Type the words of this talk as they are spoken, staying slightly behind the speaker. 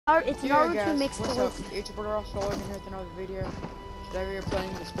It's Yeah, Naruto guys, mixed what's with... up? It's Brother Offshore here with another video. Today we are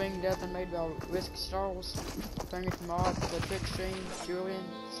playing the Spring Deathrun made by Risk Stars. Playing with mod for the Twitch stream. Julian,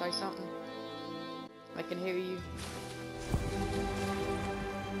 say something. I can hear you.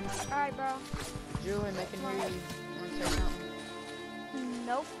 Alright, bro. Julian, I can hear you. You wanna say something?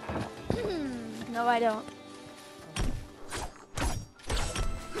 Nope. No, I don't.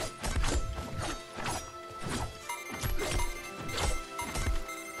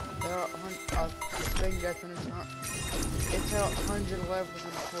 There are the Spring Deathrun is not. It's 100 levels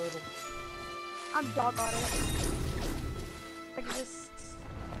in total. I'm dog on it. I can just...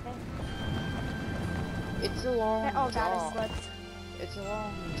 Okay. It's a long Oh god, I drop. slipped. It's a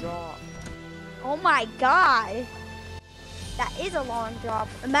long drop. Oh my god! That is a long drop.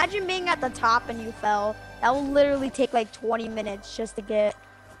 Imagine being at the top and you fell. That will literally take like 20 minutes just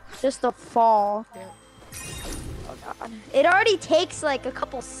to fall. Yeah. Oh god. It already takes like a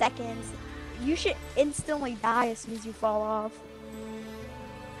couple seconds. You should instantly die as soon as you fall off.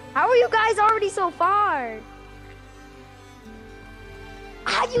 How are you guys already so far?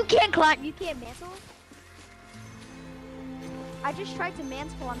 Ah, you can't climb. You can't mantle? I just tried to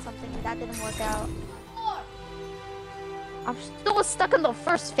mantle on something and that didn't work out. I'm still stuck in the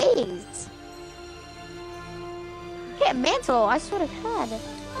first phase. You can't mantle, I swear to God.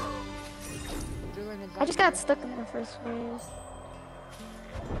 I just got stuck in the first phase.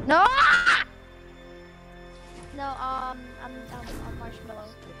 No! No, I'm marshmallow.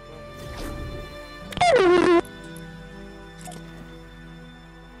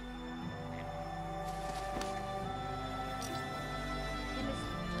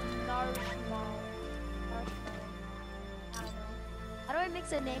 How do I mix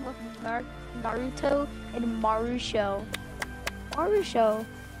the name of Naruto and Marusho? Marusho.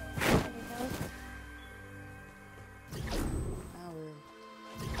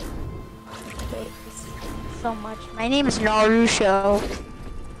 Thanks so much. My name is Naruto.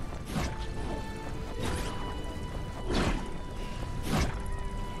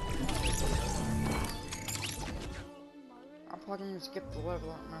 I'm probably gonna skip the level.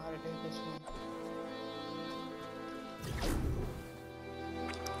 I don't know how to do this one.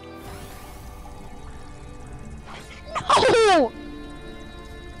 No!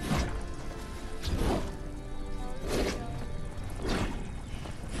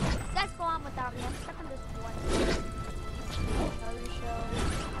 Let's go on without me. I'm stuck in this one.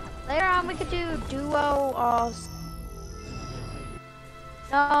 Later on, we could do duo.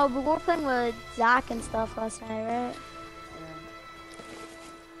 No, but we were playing with Zach and stuff last night, right?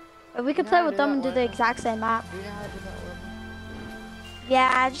 But we could play with them and do the exact same map. Do you know how to do that level?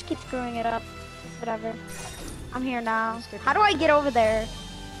 Yeah, I just keep screwing it up. It's whatever. I'm here now. How do I get over there?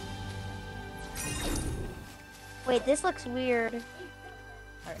 Wait, this looks weird.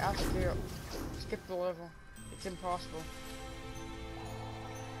 Alright, I'll skip the level. It's impossible.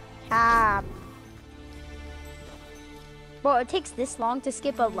 Cap. Bro, it takes this long to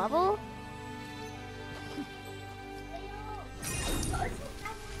skip a level?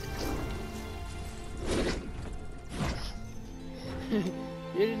 You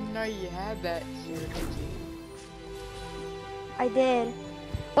didn't know you had that here, did you? I did.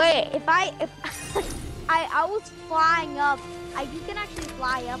 Wait, if I was flying up. You can actually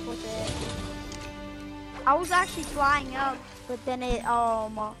fly up with it. I was actually flying up, but then it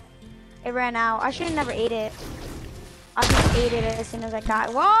ran out. I should have never ate it. I just ate it as soon as I got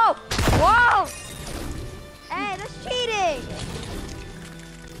it. Whoa! Whoa! Hey, that's cheating!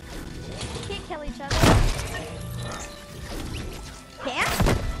 We can't kill each other. Can?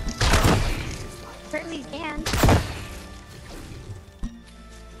 Certainly you can.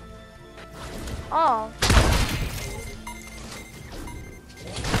 Oh.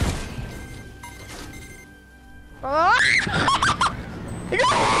 Oh.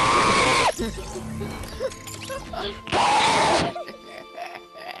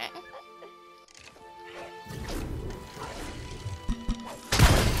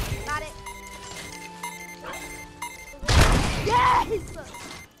 Got it. Yes!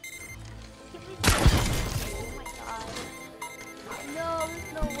 Oh my god. No,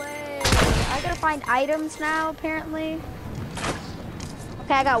 there's no way. I gotta find items now, apparently.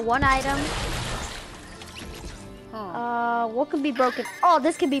 Okay, I got one item. What could be broken? Oh,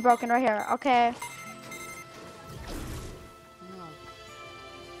 this can be broken right here. Okay.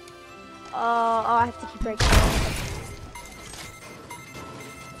 Oh, I have to keep breaking it.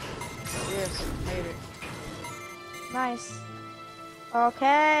 Yes, made it. Nice.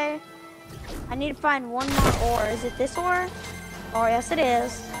 Okay. I need to find one more ore. Is it this ore? Oh, yes it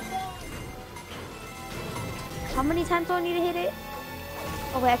is. How many times do I need to hit it?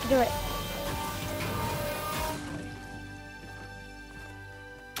 Oh wait, I can do it.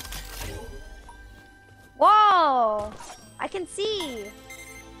 Whoa! I can see.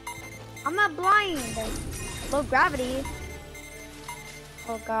 I'm not blind. Low gravity.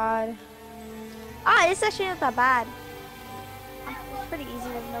 Oh god. Ah, it's actually not that bad. It's pretty easy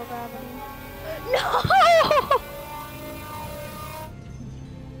with no gravity. No!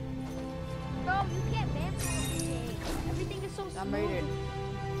 Bro, you can't mantle everything. Everything is so smooth. I made it.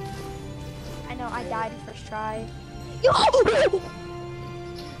 I know, I died first try.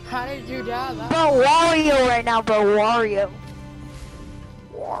 How did you die? Bro, Wario right now, bro, Wario.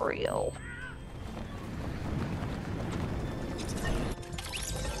 Wario.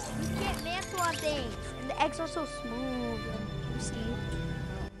 You can't mantle on things, and the eggs are so smooth and juicy.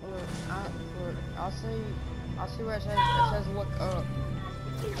 Look, I'll see where it says look up.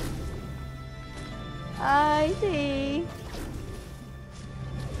 I see.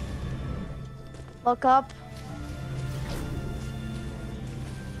 Look up.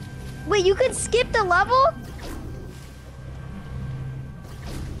 Wait, you can skip the level?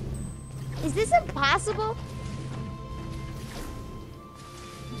 Is this impossible?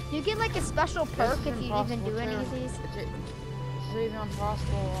 You get like a special perk if you even do any of these. It's either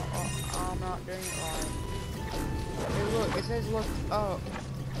impossible or I'm not doing it right. Hey, look, it says look up.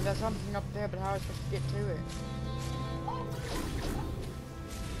 There's something up there, but how am I supposed to get to it?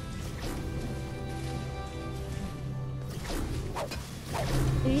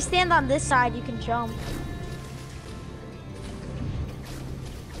 If you stand on this side, you can jump.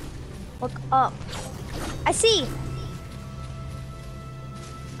 Look up. I see.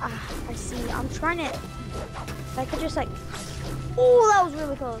 Ah, I see. I'm trying to. If I could just like. Oh, that was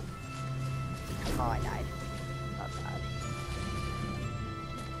really close. Oh, I died. Not bad.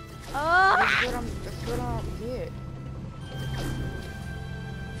 That's Oh. what I don't get.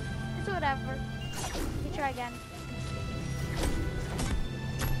 It's whatever. You try again.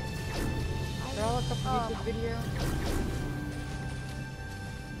 Should I look up a YouTube video?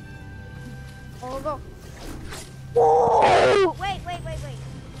 Oh, go. Whoa! Wait.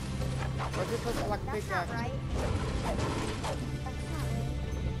 Or just look like That's pickaxe? not right. That's not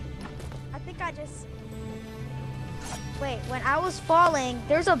right. I think I just... Wait, when I was falling,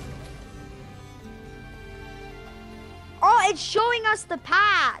 there's a... Oh, it's showing us the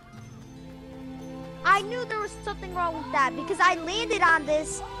path. I knew there was something wrong with that because I landed on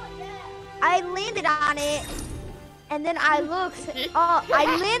this. I landed on it. And then I looked. Oh, I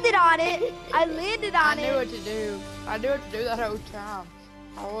landed on it. I landed on it. I knew what to do. I knew what to do that whole time.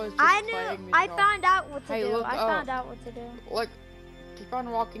 I knew. I found out what to do. Look I up. found out what to do. Look, keep on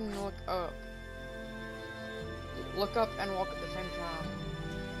walking and look up. Look up and walk at the same time.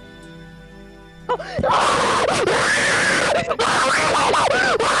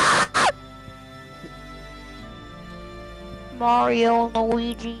 Mario and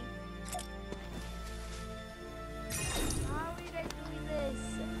Luigi. How did I do this?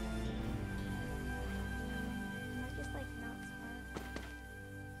 Am I just like not smart?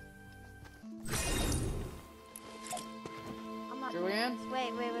 I'm not doing Julian? this.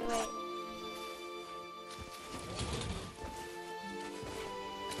 Wait.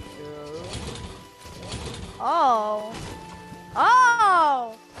 Oh.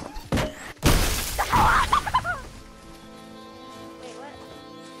 Oh! Wait, what?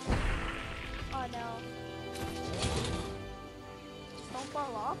 Oh no. Don't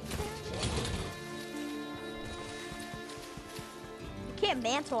fall off. You can't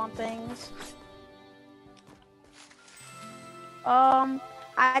mantle on things. I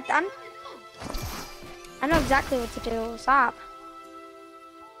know exactly what to do. Stop.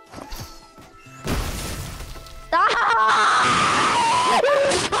 Stop!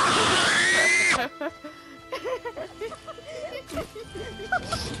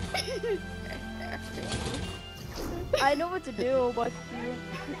 I know what to do, but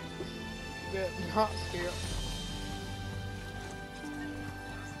Not scared.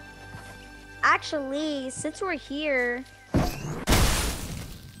 actually, since we're here,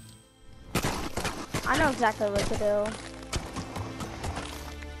 I know exactly what to do. Are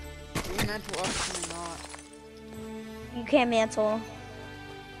you meant to up or not? You can't mantle.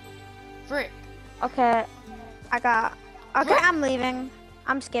 Frick. Okay, okay, I'm leaving.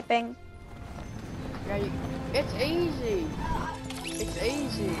 I'm skipping. Yeah, it's easy. It's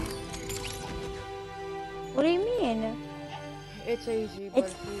easy. What do you mean? It's easy, but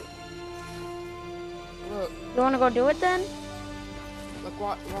if you... Look, You wanna go do it then? look,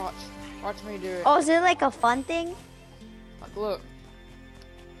 watch me do it. Oh, is it like a fun thing? Like, look.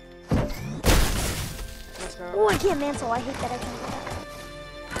 Let's go. Oh, I can't mantle. I hate that I can't do that.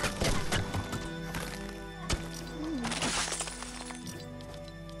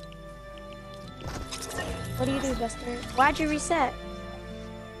 What do you do, Buster? Why'd you reset?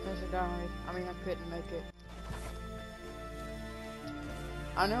 Because I died. I mean, I couldn't make it.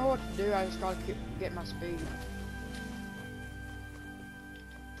 I know what to do, I just gotta get my speed.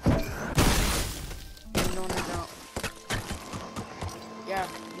 You know when I jump. Yeah,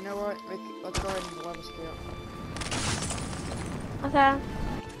 you know what? Let's go ahead and level skip. Okay.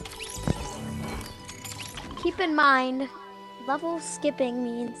 Keep in mind, level skipping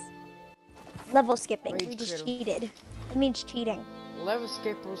means level skipping. Rage We just critter. cheated. It means cheating. Level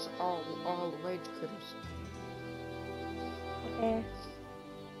skippers are all rage critters. Okay.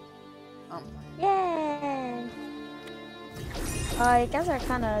 Um, Yay! You guys are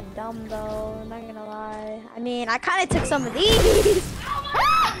kind of dumb though, not gonna lie. I mean, I kind of took some of these.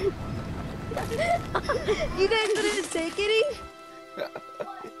 You guys didn't take any?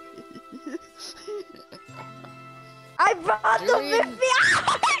 I brought the 50!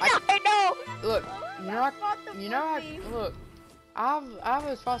 I know! Look, look, look, I have a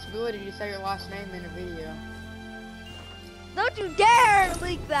responsibility to say your last name in a video. Don't you dare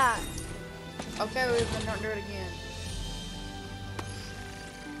leak that! Okay, then don't do it again.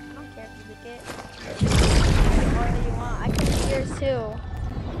 I don't care if you leak it. Whatever you want. I can do yours too.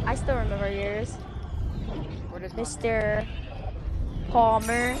 I still remember yours. What is my name? Mr.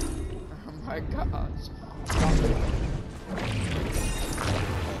 Palmer. Oh my gosh.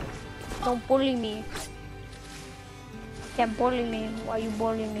 Don't bully me. Can't bully me. Why you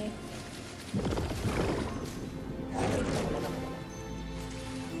bully me?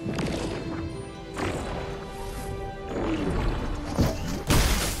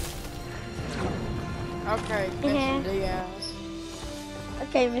 Okay, Mr. Diaz.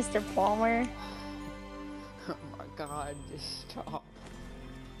 Okay, Mr. Palmer. Oh my god, just stop.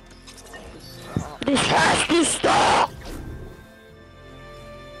 Just stop. This has to stop!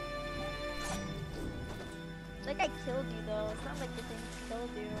 Like I killed you though. It's not like the thing killed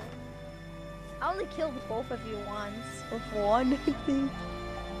you. I only killed both of you once. With one thing.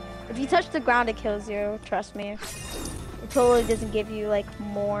 If you touch the ground, it kills you. Trust me. It totally doesn't give you like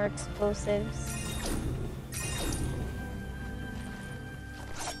more explosives.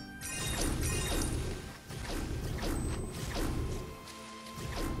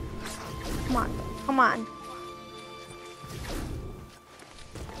 Come on. Come on.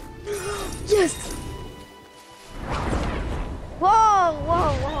 Yes! Whoa,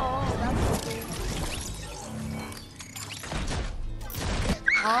 whoa, whoa. That's okay.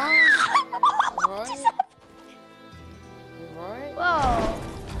 Huh? What? What? Whoa.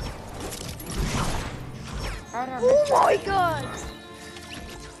 How did I Oh miss my that? god.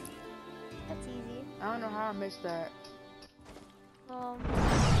 That's easy. I don't know how I missed that. Well,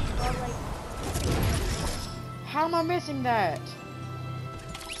 like, How am I missing that?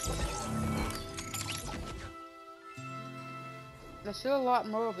 There's still a lot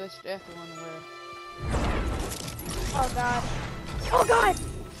more of this Deathrun left. oh god. Oh god!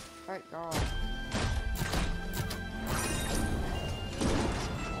 Thank God.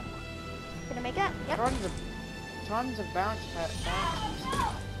 Gonna make it? Yep. Tons of bounces.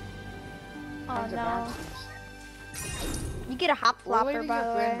 Oh Tons of no. bounces. You get a hop We're flopper, leaving by your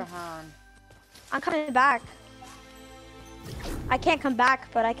the friend way. behind. I'm coming back. I can't come back,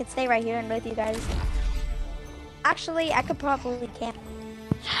 but I can stay right here and with you guys. Actually, I could probably camp.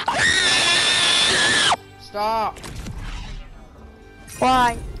 Stop.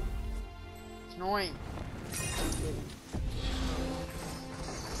 Why? It's annoying.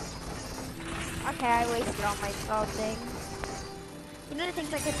 Okay, I wasted all my spell things. You know the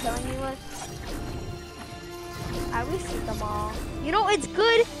things I kept killing you with? I wasted them all. You know, it's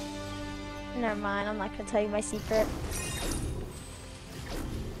good. Never mind, I'm not gonna tell you my secret.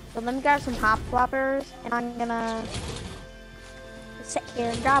 So let me grab some hop floppers, and I'm gonna sit here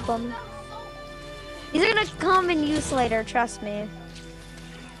and grab them. These are gonna come in use later, trust me.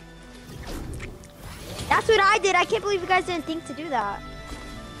 That's what I did. I can't believe you guys didn't think to do that.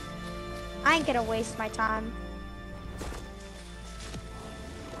 I ain't gonna waste my time.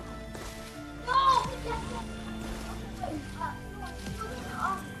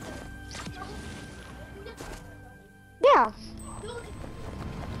 Yeah.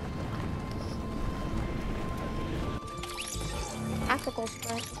 Tactical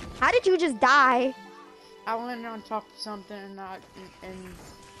sprint. How did you just die? I landed on top of something and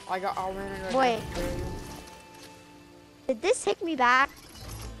I got all landed. Wait. Did this take me back?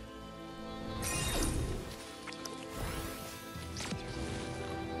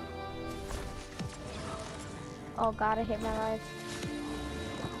 Oh god, I hate my life.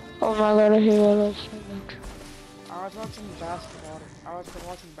 Oh my god, I hate my life so much. I was watching basketball. I was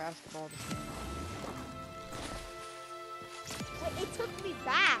watching basketball this morning. Wait, it took me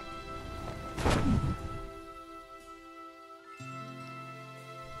back.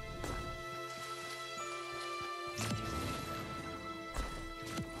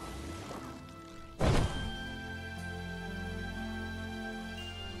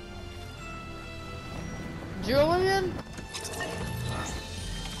 Julian?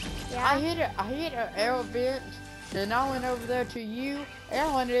 Yeah. I hit an arrow vent, and I went over there to you, and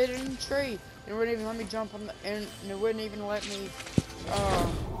I landed in a tree. It wouldn't even let me jump on the, and it wouldn't even let me,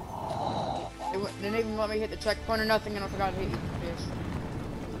 it didn't even let me hit the checkpoint or nothing, and I forgot to hit this.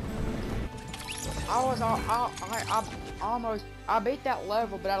 I beat that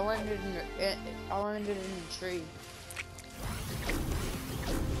level, but I landed in the tree.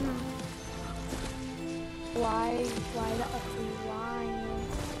 Why the F are you lying?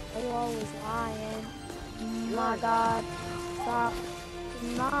 Why are you always lying? Oh my God, stop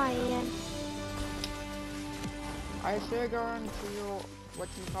lying. I should go into your, what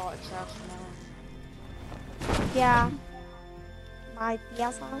you call it, house tomorrow. Yeah. My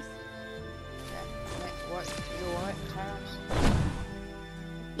tía's house? Yeah. What, your what house?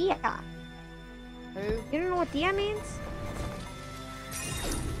 Yeah. Who? You don't know what tía means?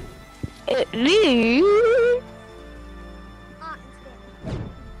 It means Aunt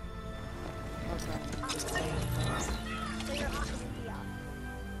and Okay. so your aunt is tía.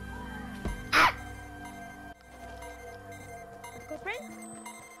 Girlfriend?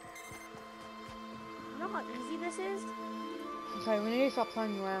 You know how easy this is? Okay, we need to stop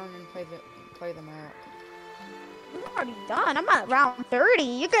playing around and play the map. We're already done. I'm at round 30.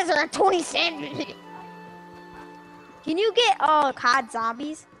 You guys are at 27. Can you get COD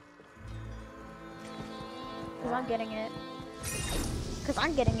zombies? Cause I'm getting it. Cause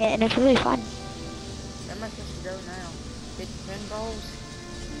I'm getting it and it's really fun. That might just go now. Hit 10 balls.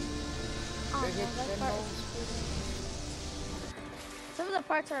 Oh, Go hit no, 10 that part balls. is confusing. Some of the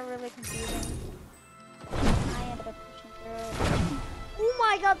parts are really confusing. I ended up pushing through. Oh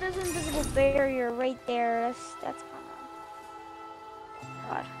my God, there's an invisible barrier right there. That's kind of. Oh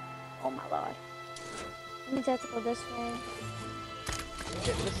God. Oh my Lord. That means I have to go this way. This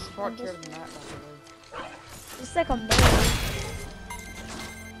is part 2 of the map, by the way. It's like a maze.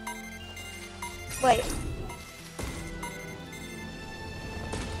 Wait.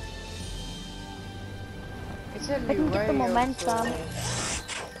 It's a I new can get the way of momentum. sort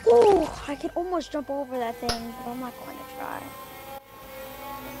Ooh, I can almost jump over that thing, but I'm not going to try.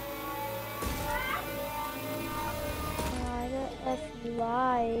 Why the F you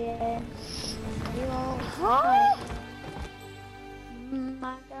lying? You always lying. Oh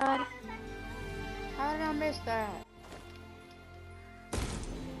my God. How did I miss that?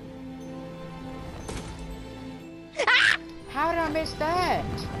 How did I miss that?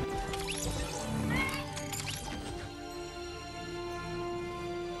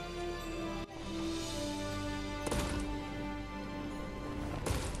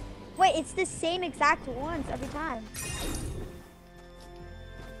 Wait, it's the same exact ones every time.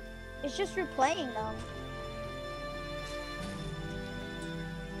 It's just replaying them.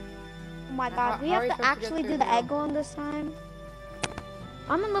 Oh my God, we how are have you to supposed to get actually through do the here? egg golem this time.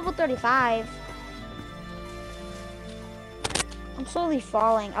 I'm on level 35. I'm slowly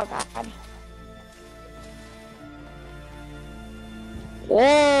falling. Oh God.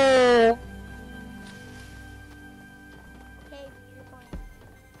 whoa. Okay, you're going.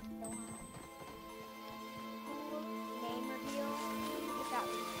 Name reveal. Get that.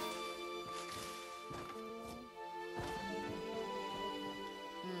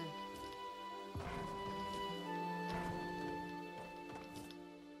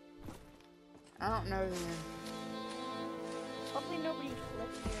 I don't know then. Hopefully nobody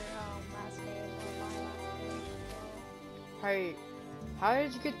flipped your last name or my last name. Hey, how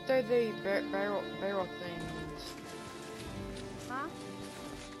did you get through the barrel things? Huh?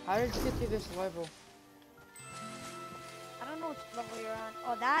 How did you get through this level? I don't know which level you're on.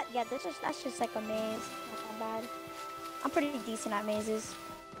 Oh, that? Yeah, that's just like a maze. Not that bad. I'm pretty decent at mazes.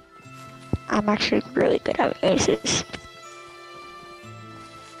 I'm actually really good at mazes.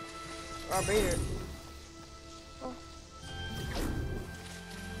 I beat it. Oh.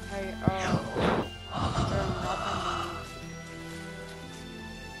 Hey,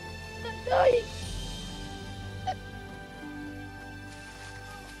 I'm dying.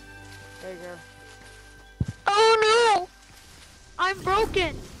 there you go. Oh no! I'm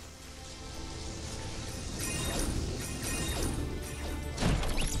broken.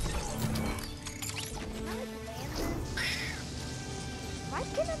 Why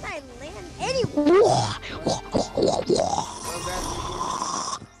couldn't I land anywhere? Go back again.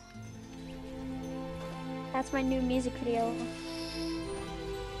 That's my new music video.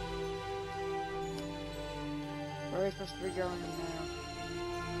 Where are we supposed to be going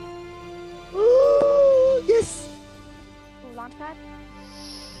now? Ooh, yes! Ooh, launch pad?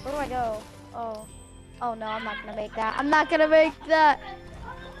 Where do I go? Oh. Oh no, I'm not gonna make that. I'm not gonna make that!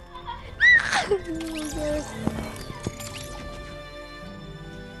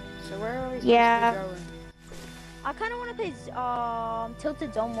 So where are we supposed Yeah. to be going? I kinda wanna play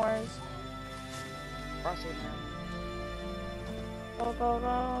Tilted Zone Wars. I see now. Go, go, go,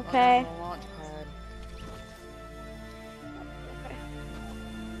 I'm okay. on the launch pad. Okay.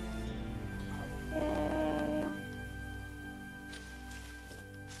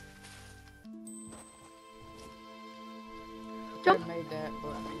 Jump. I made that, but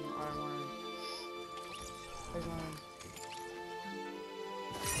I don't want to. There's one.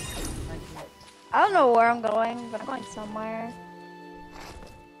 Thank you. I don't know where I'm going, but I'm going somewhere.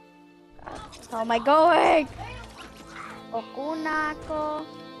 How am I going? Okunako.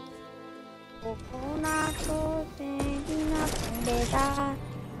 Okunako. Tingina pendeta.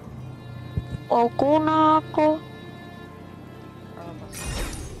 Okunako.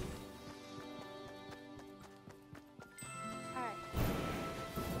 Alright.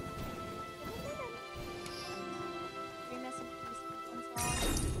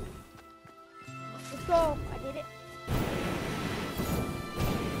 Let's go. I did it.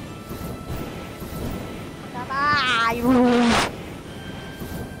 Bye.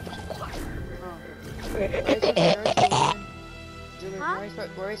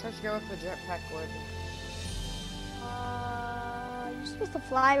 Where are you supposed to go with the jetpack weapon? You're supposed to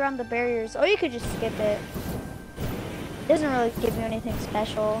fly around the barriers, or you could just skip it. It doesn't really give you anything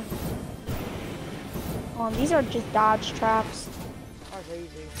special. These are just dodge traps. That's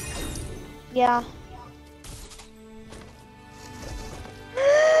easy. Yeah.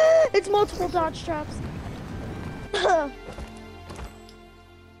 It's multiple dodge traps.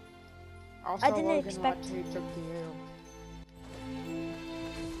 Also, I didn't Logan expect- Latu took the L.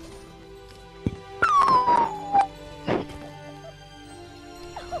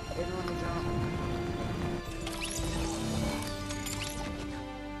 Didn't want to jump.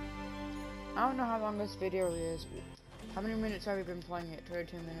 I don't know how long this video is. How many minutes have we been playing it?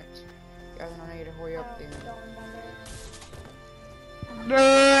 22 minutes. Yeah, then I need to hurry up then.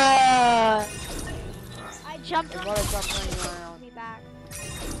 I jumped There's on a lot of stuff running around. me back.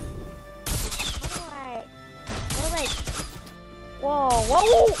 What do I whoa,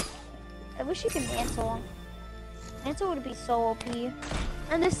 whoa! I wish you could mantle. Mantle would be so OP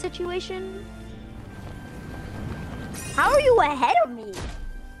in this situation. How are you ahead of me?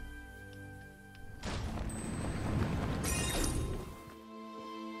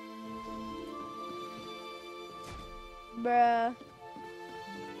 Bruh.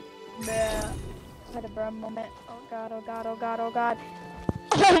 Bruh. I had a bruh moment. Oh god, oh god, oh god, oh god.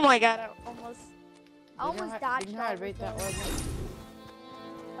 Oh my god, I almost dodged Did you know how to all beat of that those. level?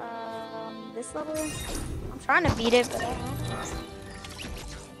 This level? I'm trying to beat it, but I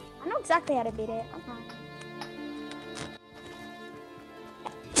know exactly how to beat it. I'm not.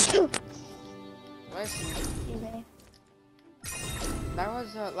 Bless you. Excuse me. That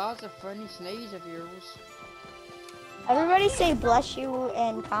was a funny sneeze of yours. Everybody say bless you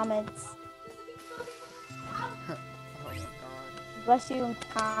in comments. Oh my god. Bless you in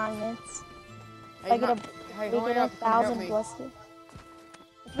comments. Hey, I get a, hey, we hurry get up, come help 1,000 me. bless you.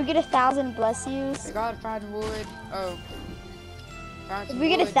 If we get 1,000 bless yous, I gotta find wood. Oh. Find if some we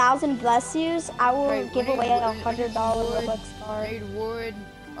get wood. 1,000 bless yous, I will Hey, we give need away wood- a we need $100 some wood. Robux card. Need wood,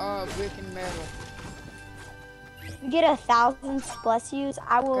 brick and metal. If we get 1,000 bless yous,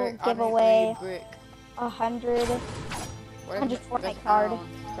 I will Okay, give I away need brick. 100. What 100 if Fortnite that's card. iron?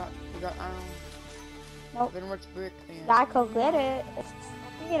 You got iron? Nope. Then what's brick then? I could get it. I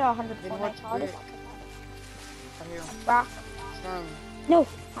can get a 100 Then Fortnite what's card. brick? Right here. Rock. Stone. No,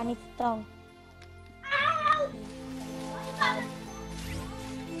 I need stone.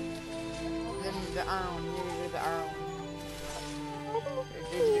 Then the iron. You need to do the iron.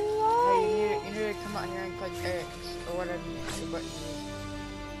 Hey, you need to come out here and click X or whatever the button is.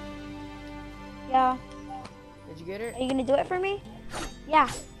 Yeah. Did you get it? Are you gonna do it for me? Yeah.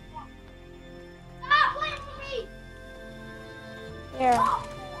 Here.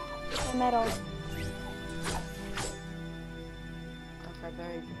 The metal. Okay,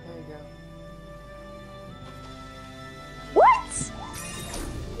 there you go. What?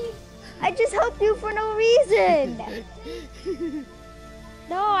 I just helped you for no reason.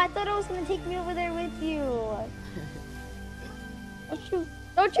 No, I thought it was gonna take me over there with you.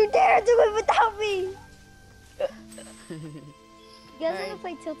 Don't you dare do it without me. You guys Hey. wanna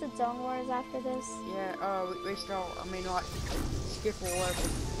play Tilted Zone Wars after this? Yeah, we start, I mean, like, skip a level.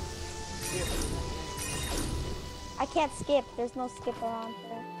 Skip. I I can't skip. There's no skip around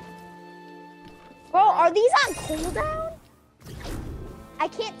here. Bro, are these on cooldown? I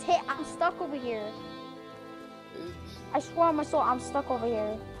can't take. I'm stuck over here. Oops. I swear on my soul, I'm stuck over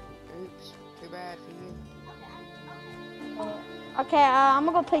here. Oops. Too bad for you. Okay, I'm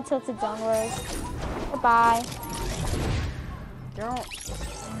gonna go play Tilted Zone Wars. Goodbye. Don't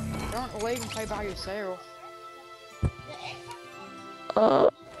leave and play by yourself. Uh,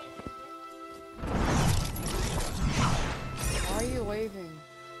 Why are you leaving?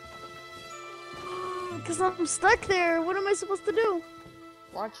 Because I'm stuck there. What am I supposed to do?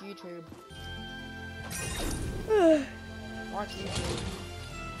 Watch YouTube. Watch YouTube.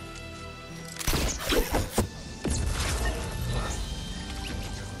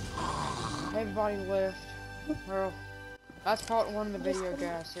 Everybody left. Well, that's part one of the video,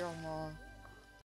 guys. See you tomorrow.